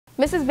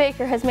Mrs.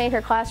 Baker has made her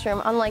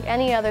classroom unlike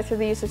any other through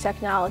the use of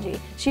technology.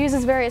 She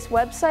uses various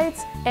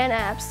websites and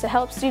apps to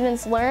help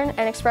students learn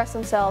and express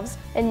themselves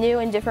in new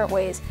and different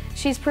ways.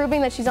 She's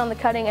proving that she's on the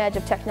cutting edge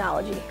of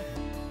technology.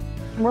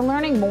 We're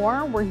learning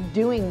more, we're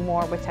doing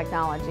more with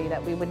technology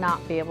that we would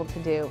not be able to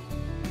do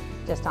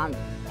just on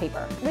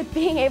paper. With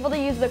being able to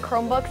use the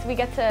Chromebooks, we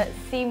get to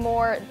see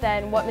more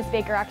than what Ms.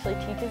 Baker actually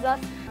teaches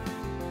us.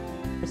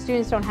 The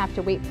students don't have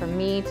to wait for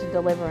me to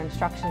deliver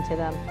instruction to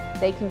them.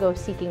 They can go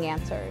seeking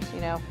answers,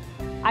 you know.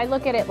 I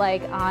look at it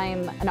like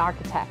I'm an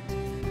architect.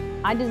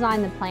 I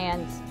design the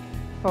plans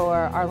for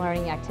our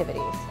learning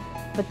activities,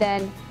 but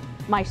then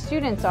my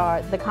students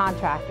are the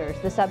contractors,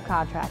 the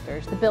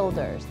subcontractors, the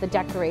builders, the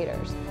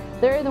decorators.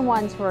 They're the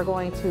ones who are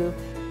going to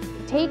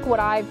take what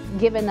I've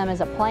given them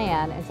as a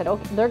plan and said,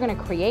 okay, they're going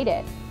to create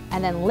it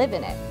and then live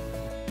in it.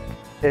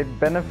 It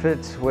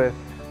benefits with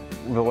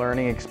the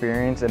learning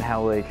experience and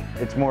how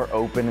it's more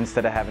open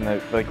instead of having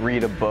to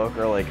read a book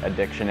or a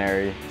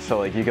dictionary.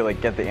 So you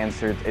could get the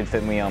answers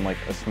instantly on a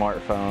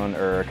smartphone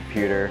or a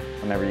computer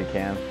whenever you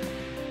can.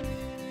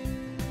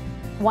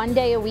 One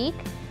day a week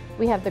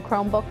we have the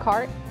Chromebook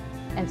cart,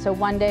 and so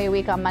one day a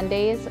week on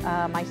Mondays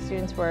my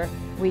students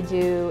we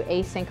do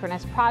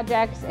asynchronous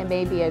projects. It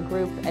may be a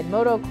group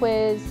Edmodo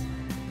quiz,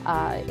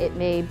 it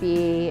may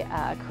be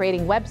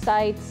creating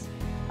websites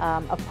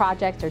of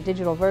projects or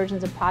digital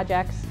versions of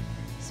projects.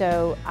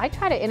 So I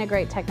try to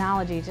integrate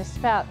technology just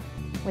about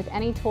with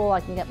any tool I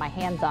can get my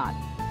hands on.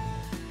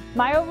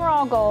 My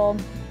overall goal,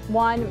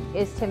 one,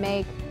 is to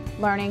make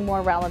learning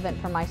more relevant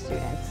for my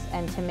students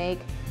and to make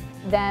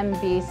them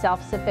be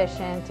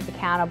self-sufficient,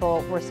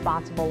 accountable,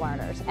 responsible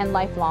learners and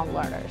lifelong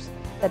learners.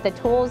 That the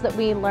tools that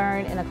we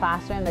learn in the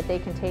classroom, that they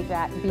can take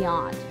that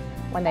beyond.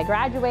 When they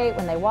graduate,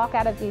 when they walk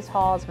out of these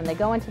halls, when they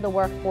go into the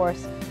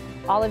workforce,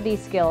 all of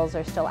these skills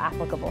are still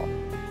applicable.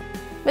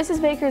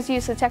 Mrs. Baker's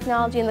use of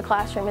technology in the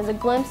classroom is a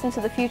glimpse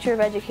into the future of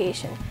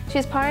education. She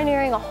is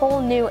pioneering a whole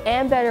new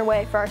and better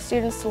way for our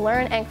students to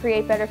learn and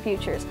create better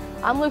futures.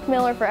 I'm Luke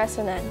Miller for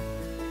SNN.